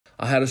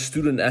I had a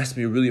student ask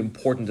me a really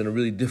important and a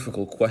really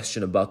difficult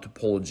question about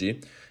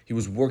topology. He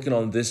was working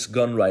on this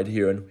gun right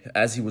here, and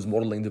as he was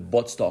modeling the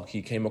buttstock,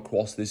 he came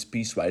across this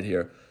piece right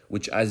here,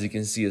 which as you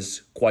can see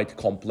is quite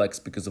complex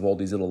because of all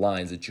these little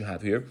lines that you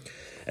have here.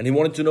 And he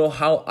wanted to know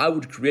how I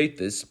would create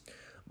this,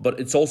 but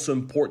it's also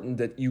important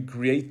that you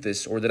create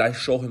this, or that I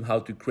show him how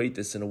to create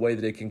this in a way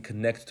that it can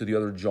connect to the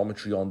other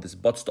geometry on this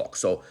buttstock.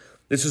 So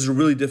this is a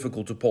really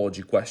difficult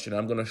topology question.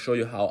 I'm going to show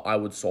you how I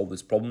would solve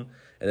this problem,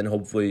 and then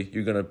hopefully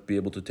you're going to be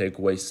able to take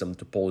away some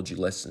topology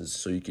lessons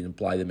so you can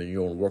apply them in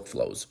your own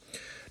workflows.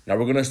 Now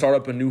we're going to start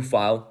up a new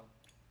file,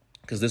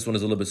 because this one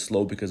is a little bit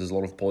slow because there's a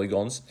lot of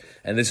polygons,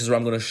 and this is where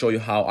I'm going to show you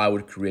how I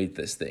would create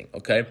this thing,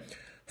 okay?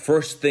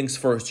 First things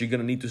first, you're going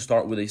to need to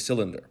start with a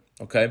cylinder,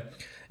 okay?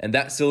 And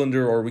that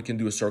cylinder, or we can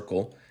do a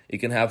circle,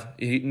 it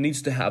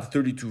needs to have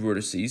 32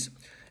 vertices,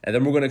 and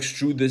then we're going to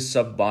extrude this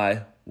up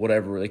by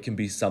whatever. It can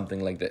be something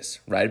like this,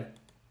 right?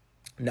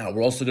 Now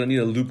we're also going to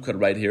need a loop cut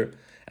right here,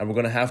 and we're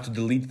going to have to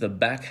delete the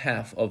back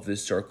half of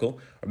this circle,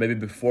 or maybe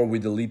before we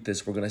delete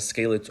this, we're going to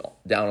scale it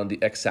down on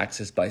the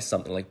x-axis by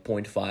something like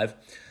 0.5.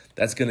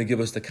 That's going to give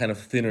us the kind of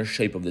thinner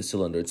shape of the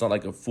cylinder. It's not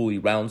like a fully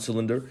round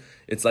cylinder.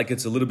 It's like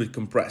it's a little bit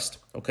compressed,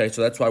 okay?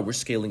 So that's why we're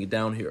scaling it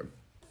down here.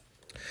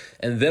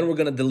 And then we're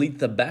going to delete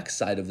the back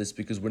side of this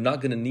because we're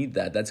not going to need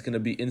that. That's going to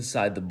be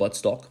inside the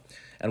buttstock,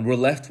 and we're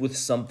left with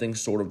something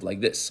sort of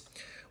like this.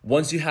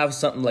 Once you have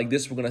something like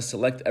this, we're going to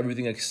select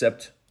everything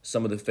except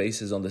some of the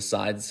faces on the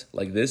sides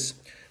like this.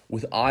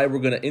 With I, we're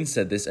going to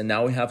inset this, and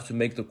now we have to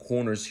make the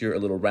corners here a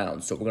little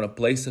round. So we're going to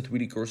place the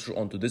 3D cursor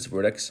onto this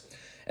vertex,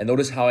 and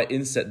notice how I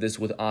inset this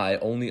with I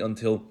only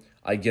until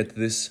I get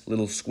this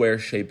little square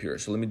shape here.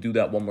 So let me do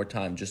that one more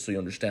time just so you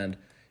understand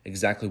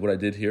exactly what I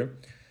did here.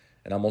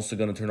 And I'm also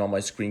going to turn on my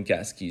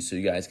screencast key so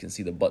you guys can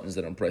see the buttons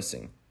that I'm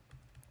pressing.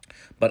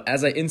 But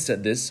as I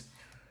inset this,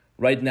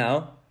 right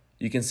now,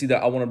 you can see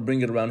that I want to bring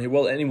it around here.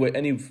 Well, anyway,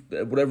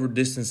 whatever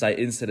distance I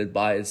inset it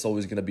by, it's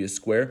always going to be a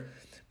square.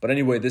 But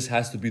anyway, this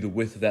has to be the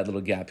width of that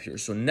little gap here.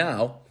 So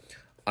now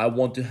I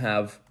want to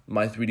have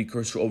my 3D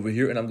cursor over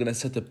here, and I'm going to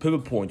set the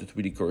pivot point to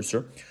 3D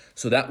cursor.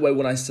 So that way,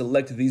 when I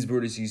select these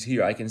vertices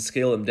here, I can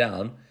scale them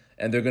down,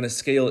 and they're going to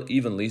scale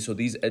evenly. So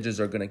these edges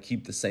are going to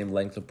keep the same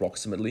length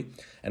approximately.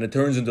 And it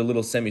turns into a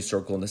little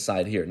semicircle on the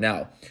side here.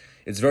 Now,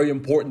 it's very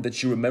important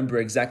that you remember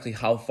exactly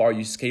how far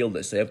you scale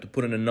this. So you have to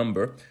put in a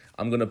number.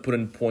 I'm going to put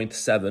in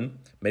 0.7,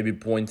 maybe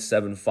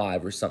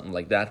 0.75 or something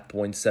like that.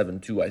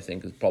 0.72, I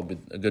think, is probably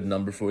a good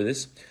number for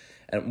this.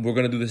 And we're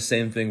going to do the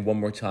same thing one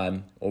more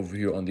time over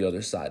here on the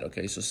other side.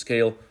 Okay, so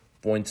scale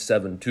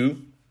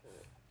 0.72.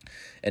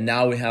 And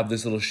now we have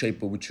this little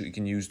shape which we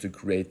can use to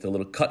create the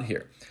little cut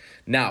here.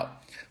 Now,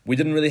 we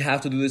didn't really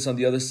have to do this on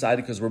the other side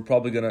because we're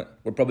probably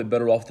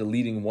better off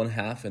deleting one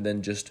half and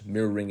then just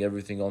mirroring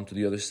everything onto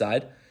the other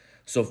side.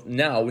 So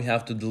now we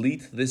have to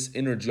delete this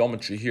inner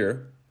geometry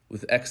here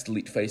with X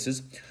delete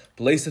faces,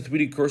 place the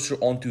 3D cursor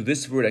onto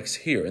this vertex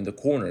here in the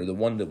corner, the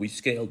one that we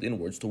scaled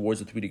inwards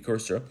towards the 3D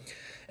cursor,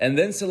 and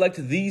then select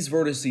these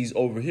vertices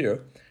over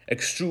here,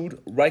 extrude,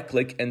 right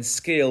click, and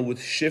scale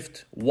with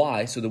Shift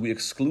Y so that we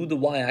exclude the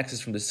Y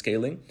axis from the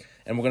scaling.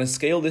 And we're going to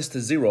scale this to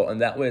 0,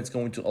 and that way it's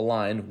going to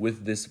align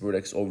with this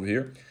vertex over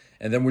here.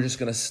 And then we're just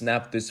going to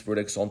snap this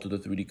vertex onto the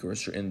 3D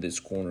cursor in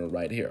this corner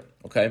right here,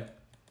 okay?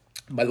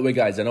 By the way,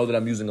 guys, I know that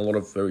I'm using a lot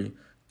of very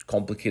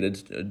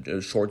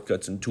complicated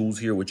shortcuts and tools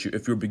here, which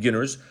if you're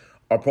beginners,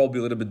 are probably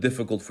a little bit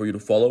difficult for you to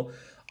follow.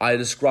 I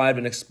described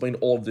and explained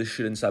all of this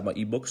shit inside my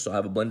ebook. So I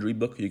have a Blender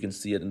ebook. You can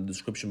see it in the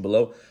description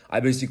below. I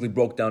basically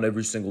broke down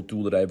every single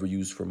tool that I ever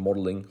used for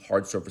modeling,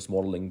 hard surface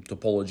modeling,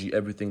 topology,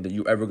 everything that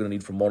you're ever going to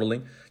need for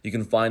modeling. You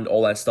can find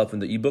all that stuff in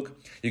the ebook.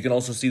 You can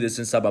also see this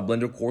inside my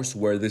Blender course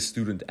where this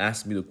student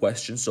asked me the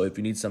question. So if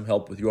you need some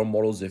help with your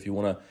models, if you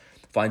want to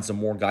find some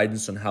more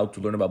guidance on how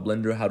to learn about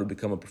Blender, how to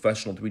become a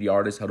professional 3D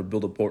artist, how to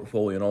build a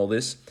portfolio and all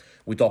this,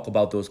 we talk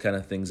about those kind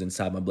of things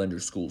inside my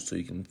Blender school. So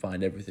you can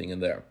find everything in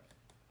there.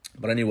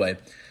 But anyway,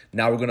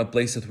 now we're going to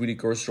place the 3D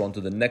cursor onto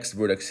the next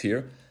vertex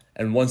here.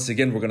 And once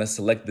again, we're going to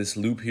select this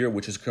loop here,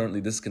 which is currently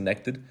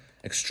disconnected.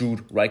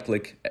 Extrude, right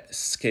click,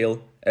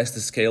 scale, S to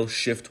scale,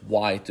 Shift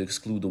Y to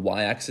exclude the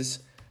Y axis.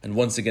 And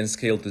once again,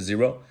 scale to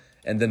 0.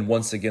 And then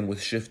once again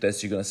with Shift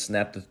S, you're going to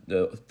snap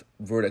the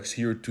vertex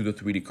here to the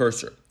 3D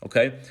cursor.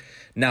 Okay.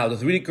 Now the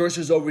 3D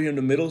cursor is over here in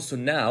the middle. So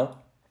now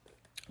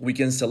we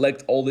can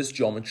select all this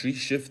geometry,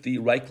 Shift D,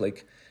 right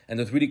click. And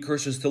the 3D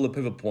cursor is still a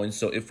pivot point,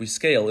 so if we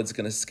scale, it's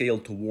going to scale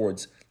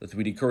towards the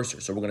 3D cursor.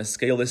 So we're going to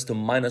scale this to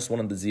 -1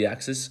 on the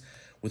Z-axis.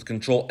 With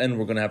Control N,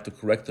 we're going to have to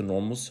correct the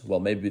normals. Well,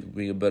 maybe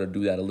we better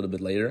do that a little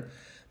bit later.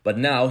 But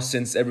now,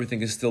 since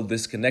everything is still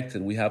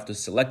disconnected, we have to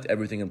select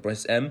everything and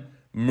press M.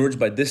 Merge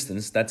by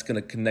distance, that's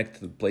going to connect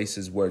to the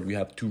places where we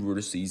have two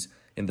vertices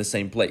in the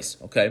same place,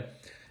 okay?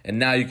 And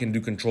now you can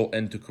do Control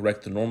N to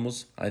correct the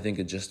normals. I think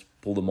it just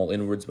pulled them all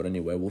inwards, but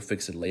anyway, we'll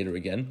fix it later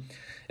again.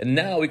 And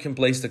now we can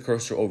place the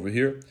cursor over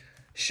here.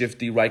 Shift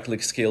D, right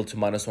click, scale to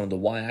 -1 on the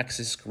Y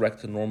axis,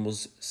 correct the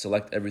normals,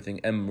 select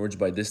everything, M, merge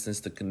by distance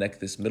to connect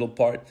this middle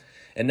part.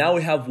 And now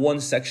we have one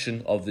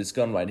section of this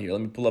gun right here.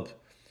 Let me pull up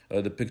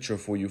the picture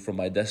for you from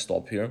my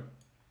desktop here.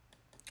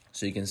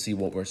 So you can see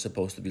what we're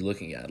supposed to be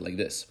looking at like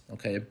this,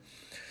 okay?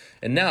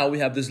 And now we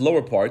have this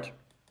lower part.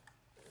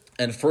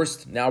 And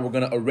first, now we're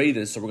going to array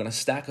this. So we're going to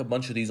stack a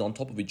bunch of these on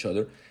top of each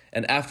other.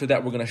 And after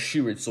that, we're going to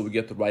shear it so we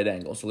get the right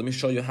angle. So let me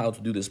show you how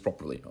to do this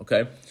properly,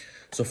 okay?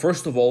 So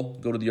first of all,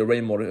 go to the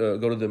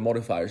go to the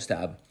modifiers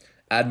tab,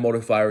 add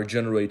modifier,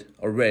 generate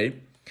array.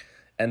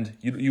 And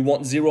you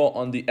want 0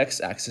 on the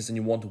x-axis and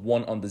you want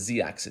 1 on the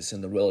z-axis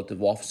in the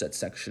relative offset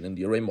section in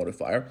the array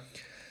modifier.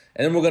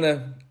 And then we're going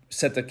to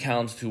set the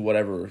count to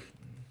whatever,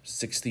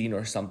 16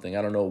 or something.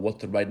 I don't know what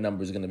the right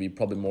number is going to be,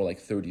 probably more like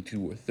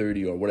 32 or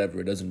 30 or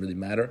whatever. It doesn't really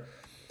matter.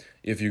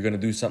 If you're going to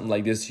do something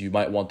like this, you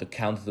might want to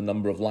count the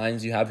number of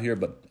lines you have here,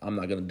 but I'm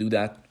not going to do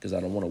that because I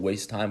don't want to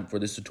waste time for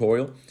this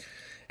tutorial.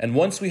 And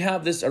once we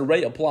have this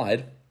array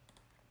applied,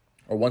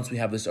 or once we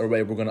have this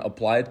array, we're going to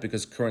apply it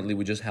because currently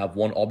we just have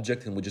one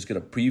object and we just get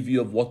a preview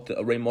of what the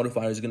array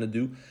modifier is going to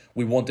do.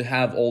 We want to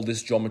have all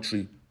this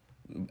geometry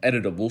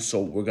editable, so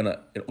we're going to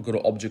go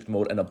to object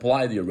mode and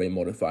apply the array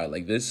modifier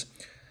like this.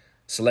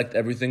 Select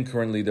everything.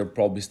 Currently, they're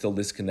probably still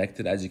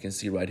disconnected, as you can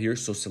see right here.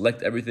 So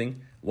select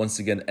everything. Once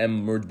again,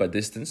 M merge by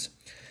distance.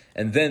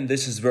 And then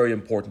this is very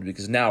important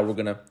because now we're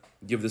going to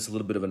give this a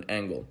little bit of an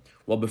angle.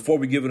 Well, before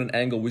we give it an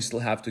angle, we still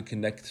have to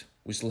connect.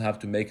 We still have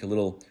to make a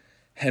little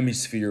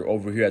hemisphere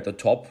over here at the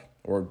top,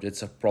 or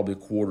it's probably a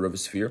quarter of a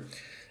sphere.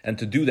 And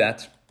to do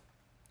that,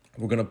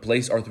 we're going to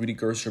place our 3D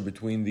cursor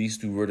between these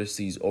two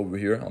vertices over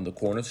here on the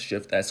corners,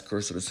 Shift S,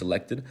 cursor is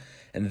selected.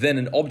 And then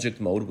in object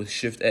mode with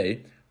Shift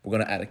A, we're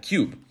going to add a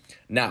cube.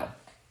 Now,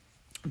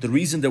 the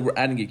reason that we're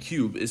adding a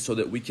cube is so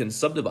that we can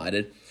subdivide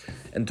it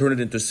and turn it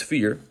into a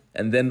sphere.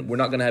 And then we're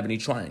not going to have any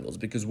triangles,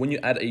 because when you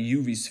add a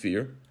UV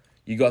sphere,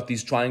 you got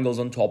these triangles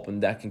on top,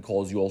 and that can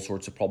cause you all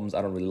sorts of problems.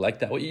 I don't really like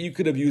that. Well, you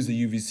could have used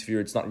the UV sphere.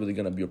 It's not really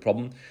going to be a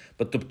problem.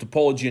 But the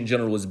topology in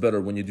general is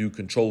better when you do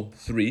Control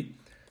 3.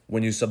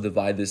 When you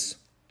subdivide this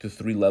to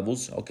 3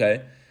 levels,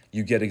 okay,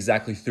 you get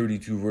exactly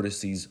 32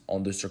 vertices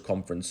on the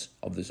circumference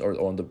of this, or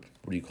on the,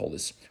 what do you call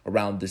this,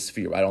 around this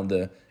sphere, right, on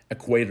the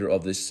equator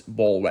of this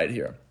ball right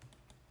here.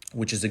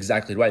 Which is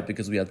exactly right,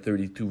 because we had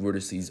 32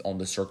 vertices on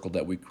the circle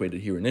that we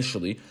created here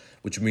initially,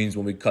 which means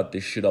when we cut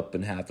this shit up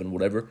in half and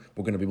whatever,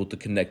 we're going to be able to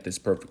connect this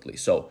perfectly.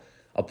 So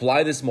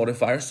apply this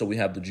modifier so we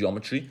have the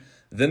geometry.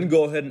 Then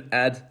go ahead and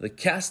add the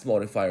cast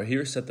modifier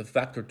here, set the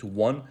factor to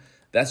 1.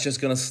 That's just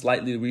going to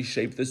slightly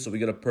reshape this so we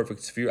get a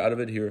perfect sphere out of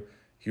it.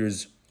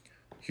 Here's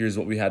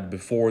what we had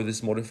before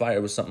this modifier.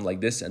 It was something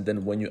like this. And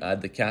then when you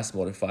add the cast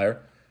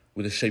modifier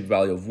with a shape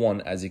value of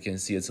 1, as you can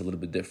see, it's a little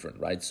bit different,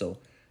 right? So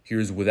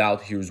here's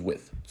without, here's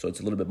with. So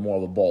it's a little bit more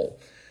of a ball.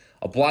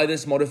 Apply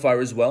this modifier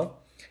as well.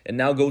 And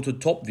now go to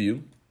top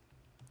view.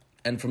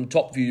 And from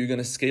top view, you're going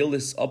to scale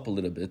this up a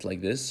little bit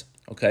like this.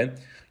 Okay.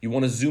 You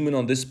want to zoom in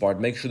on this part.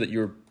 Make sure that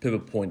your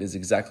pivot point is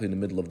exactly in the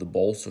middle of the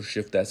ball. So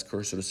Shift S,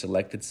 cursor to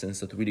select it, since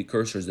the 3D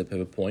cursor is the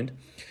pivot point.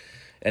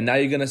 And now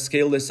you're going to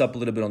scale this up a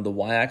little bit on the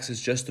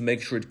y-axis just to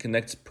make sure it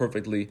connects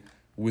perfectly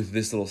with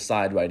this little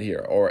side right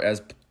here, or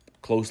as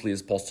closely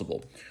as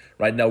possible.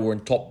 Right now we're in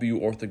top view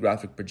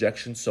orthographic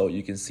projection, so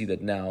you can see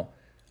that now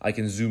I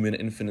can zoom in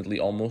infinitely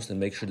almost and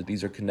make sure that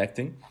these are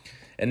connecting.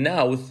 And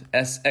now with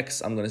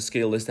SX, I'm going to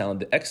scale this down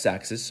the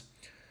x-axis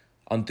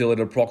until it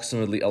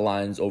approximately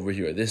aligns over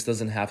here. This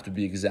doesn't have to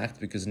be exact,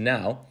 because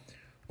now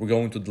we're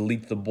going to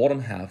delete the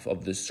bottom half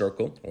of this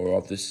circle, or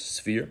of this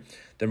sphere.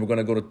 Then we're going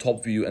to go to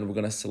top view and we're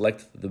going to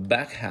select the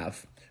back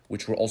half,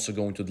 which we're also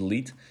going to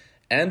delete.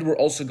 And we're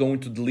also going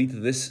to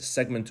delete this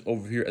segment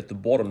over here at the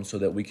bottom so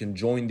that we can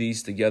join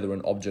these together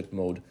in object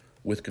mode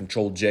with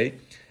Control J.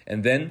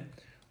 And then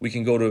we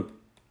can go to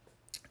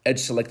edge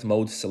select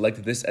mode,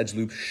 select this edge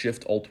loop,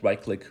 Shift Alt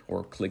right click,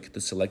 or click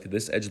to select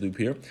this edge loop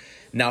here.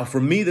 Now for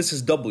me, this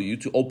is W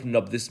to open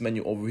up this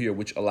menu over here,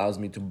 which allows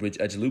me to bridge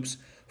edge loops.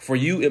 For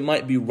you, it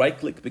might be right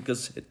click,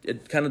 because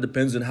it kind of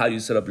depends on how you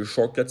set up your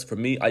shortcuts. For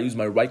me, I use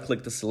my right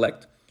click to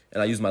select,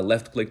 and I use my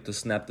left click to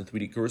snap the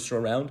 3D cursor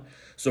around.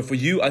 So for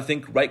you, I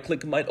think right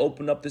click might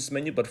open up this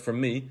menu, but for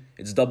me,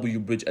 it's W,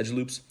 bridge edge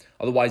loops.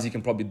 Otherwise, you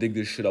can probably dig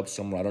this shit up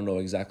somewhere. I don't know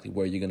exactly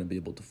where you're gonna be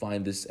able to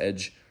find this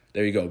edge.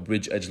 There you go,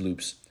 bridge edge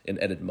loops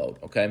in edit mode,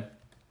 okay?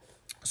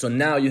 So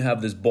now you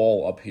have this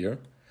ball up here.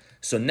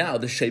 So now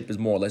the shape is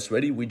more or less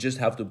ready. We just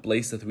have to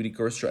place the 3D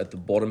cursor at the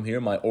bottom here.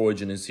 My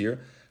origin is here,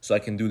 so I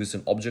can do this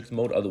in object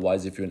mode.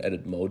 Otherwise, if you're in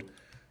edit mode,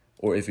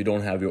 or if you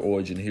don't have your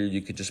origin here,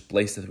 you could just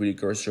place the 3D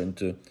cursor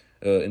into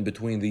in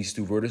between these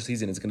two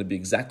vertices, and it's going to be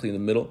exactly in the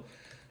middle.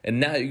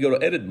 And now you go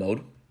to edit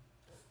mode,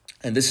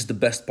 and this is the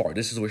best part.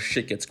 This is where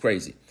shit gets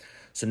crazy.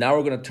 So now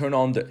we're going to turn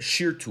on the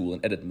shear tool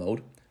in edit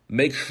mode.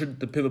 Make sure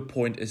the pivot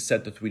point is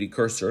set to 3D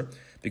cursor,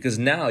 because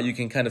now you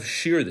can kind of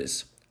shear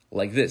this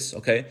like this,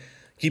 okay?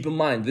 Keep in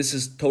mind, this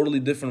is totally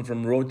different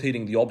from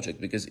rotating the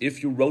object, because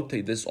if you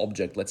rotate this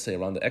object, let's say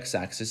around the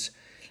x-axis,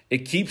 it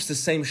keeps the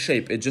same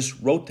shape. It just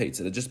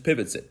rotates it. It just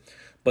pivots it.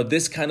 But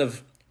this kind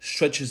of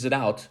stretches it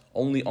out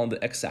only on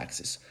the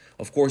x-axis.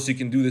 Of course, you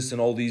can do this in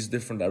all these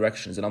different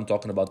directions, and I'm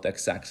talking about the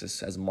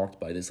x-axis as marked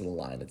by this little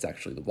line. It's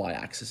actually the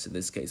y-axis in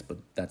this case, but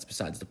that's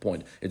besides the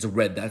point. It's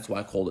red, that's why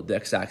I called it the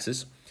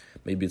x-axis.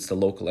 Maybe it's the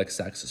local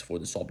x-axis for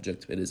this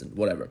object. It isn't,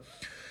 whatever.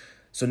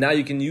 So now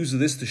you can use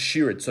this to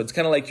shear it. So it's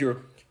kind of like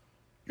you're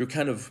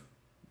kind of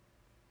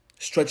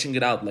stretching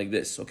it out like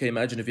this. Okay,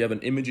 imagine if you have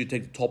an image, you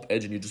take the top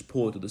edge and you just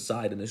pull it to the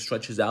side and it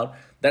stretches out.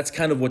 That's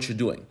kind of what you're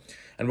doing.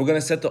 And we're going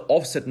to set the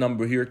offset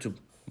number here to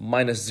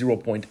minus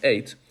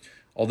 0.8,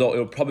 although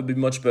it'll probably be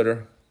much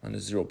better.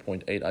 Minus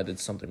 0.8, I did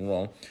something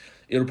wrong.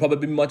 It'll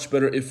probably be much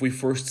better if we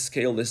first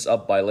scale this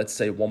up by, let's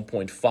say,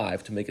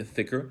 1.5 to make it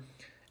thicker.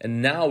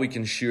 And now we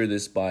can shear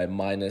this by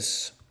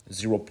minus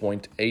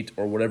 0.8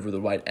 or whatever the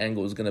right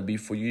angle is going to be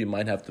for you. You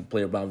might have to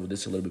play around with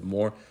this a little bit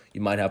more.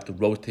 You might have to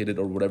rotate it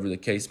or whatever the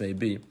case may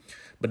be.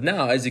 But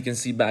now, as you can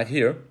see back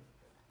here,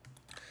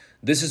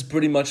 this is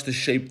pretty much the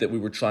shape that we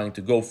were trying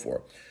to go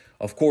for.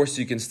 Of course,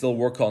 you can still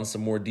work on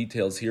some more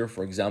details here.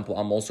 For example,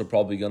 I'm also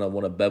probably going to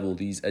want to bevel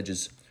these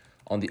edges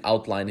on the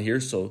outline here.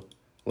 So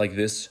like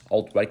this,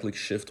 Alt right click,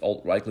 Shift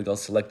Alt right click, I'll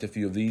select a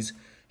few of these.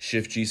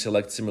 Shift G,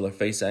 select similar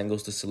face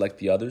angles to select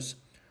the others.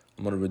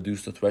 I'm going to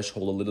reduce the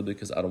threshold a little bit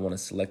because I don't want to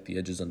select the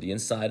edges on the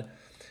inside.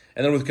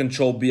 And then with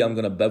Control B, I'm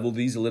going to bevel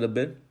these a little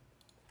bit.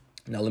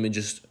 Now let me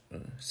just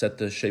set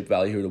the shape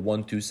value here to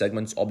 1, 2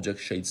 segments, object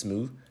shade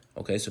smooth.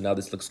 Okay, so now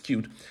this looks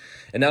cute.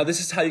 And now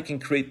this is how you can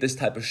create this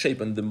type of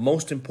shape. And the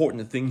most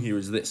important thing here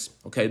is this.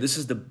 Okay, this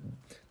is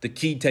the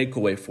key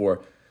takeaway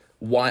for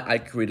why I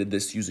created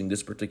this using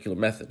this particular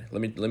method.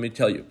 Let me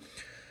tell you.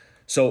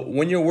 So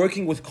when you're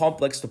working with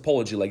complex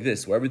topology like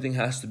this, where everything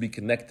has to be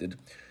connected,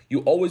 you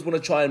always want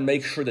to try and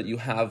make sure that you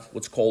have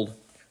what's called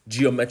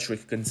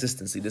geometric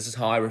consistency. This is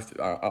how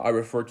I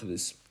refer to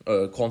this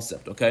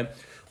concept, okay?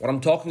 What I'm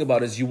talking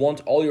about is you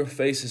want all your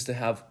faces to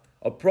have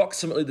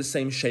approximately the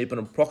same shape and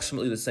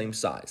approximately the same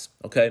size,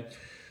 okay?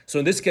 So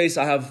in this case,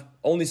 I have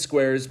only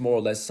squares, more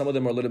or less. Some of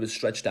them are a little bit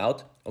stretched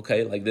out,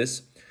 okay, like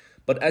this.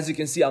 But as you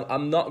can see,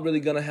 I'm not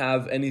really going to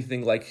have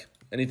anything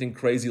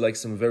crazy like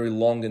some very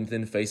long and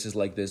thin faces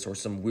like this or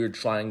some weird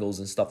triangles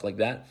and stuff like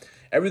that.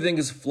 Everything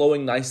is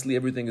flowing nicely.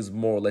 Everything is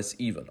more or less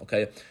even,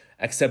 okay?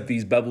 Except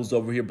these bevels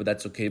over here, but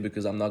that's okay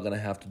because I'm not going to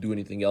have to do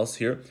anything else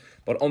here.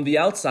 But on the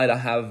outside, I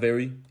have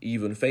very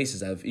even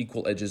faces. I have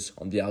equal edges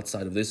on the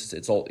outside of this.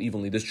 It's all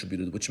evenly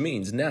distributed, which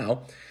means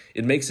now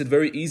it makes it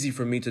very easy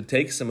for me to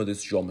take some of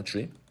this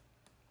geometry,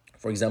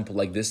 for example,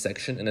 like this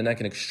section, and then I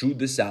can extrude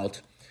this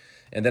out.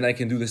 And then I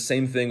can do the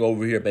same thing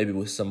over here, maybe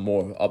with some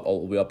more up all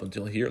the way up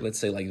until here, let's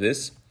say like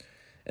this.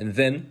 And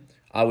then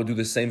I would do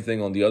the same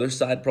thing on the other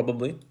side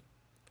probably.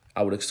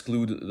 I would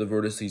exclude the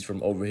vertices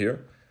from over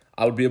here.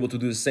 I would be able to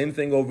do the same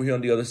thing over here on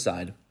the other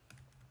side.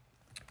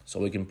 So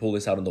we can pull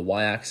this out on the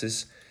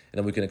y-axis, and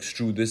then we can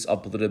extrude this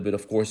up a little bit.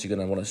 Of course, you're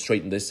going to want to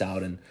straighten this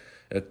out and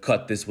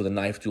cut this with a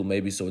knife tool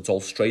maybe so it's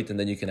all straight, and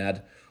then you can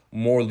add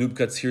more loop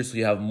cuts here so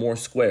you have more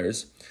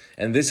squares.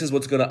 And this is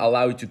what's going to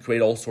allow you to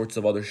create all sorts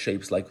of other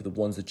shapes like the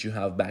ones that you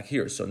have back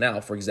here. So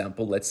now, for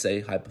example, let's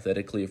say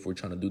hypothetically, if we're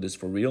trying to do this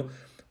for real,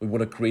 we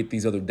want to create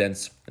these other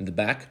dents in the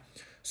back.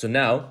 So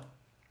now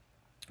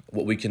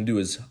what we can do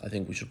is, I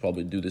think we should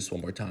probably do this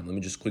one more time. Let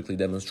me just quickly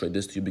demonstrate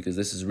this to you because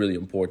this is really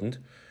important.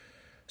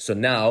 So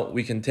now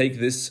we can take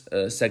this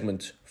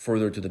segment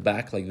further to the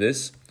back like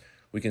this.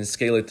 We can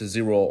scale it to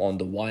 0 on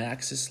the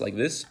y-axis like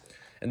this.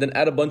 And then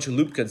add a bunch of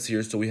loop cuts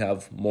here so we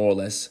have more or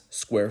less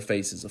square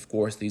faces. Of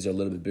course, these are a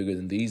little bit bigger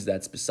than these.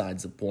 That's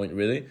besides the point,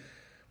 really.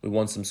 We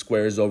want some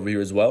squares over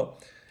here as well.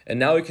 And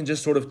now we can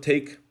just sort of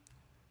take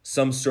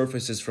some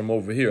surfaces from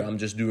over here. I'm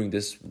just doing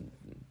this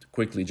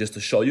quickly just to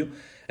show you.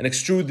 And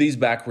extrude these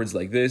backwards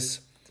like this.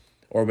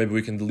 Or maybe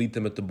we can delete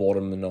them at the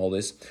bottom and all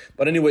this.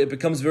 But anyway, it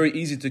becomes very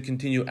easy to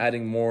continue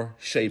adding more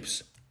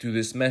shapes to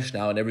this mesh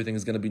now. And everything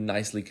is going to be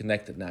nicely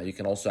connected now. You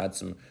can also add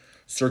some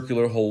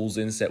circular holes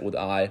inset with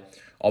eye.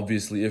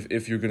 Obviously,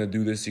 if you're going to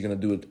do this, you're going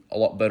to do it a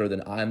lot better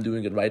than I'm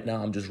doing it right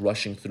now. I'm just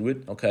rushing through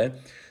it, okay?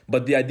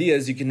 But the idea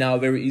is you can now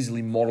very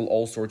easily model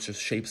all sorts of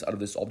shapes out of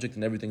this object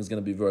and everything is going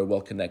to be very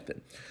well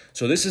connected.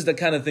 So this is the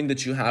kind of thing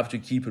that you have to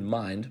keep in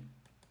mind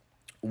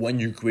when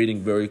you're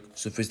creating very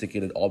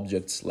sophisticated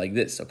objects like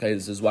this, okay?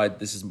 This is why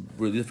this is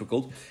really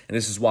difficult, and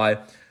this is why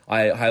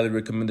I highly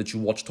recommend that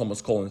you watch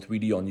Thomas Colin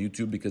 3D on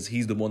YouTube because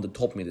he's the one that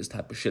taught me this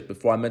type of shit.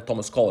 Before I met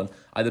Thomas Colin,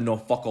 I didn't know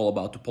fuck all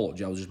about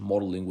topology. I was just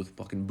modeling with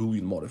fucking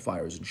Boolean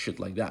modifiers and shit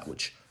like that,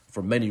 which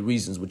for many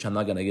reasons, which I'm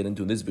not going to get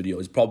into in this video,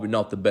 is probably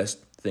not the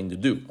best thing to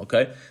do,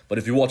 okay? But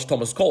if you watch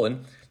Thomas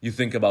Colin, you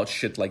think about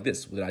shit like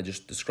this that I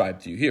just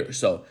described to you here.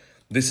 So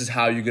this is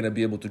how you're going to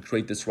be able to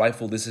create this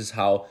rifle. This is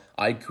how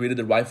I created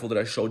the rifle that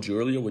I showed you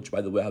earlier, which,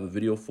 by the way, I have a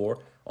video for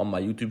on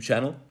my YouTube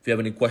channel. If you have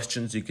any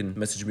questions, you can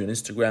message me on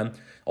Instagram.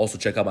 Also,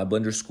 check out my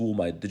Blender school,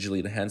 my Digitally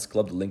Enhanced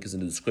Club. The link is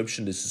in the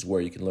description. This is where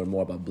you can learn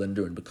more about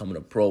Blender and becoming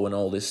a pro and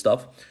all this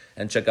stuff.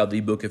 And check out the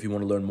ebook if you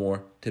want to learn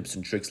more tips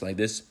and tricks like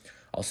this.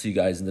 I'll see you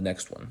guys in the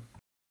next one.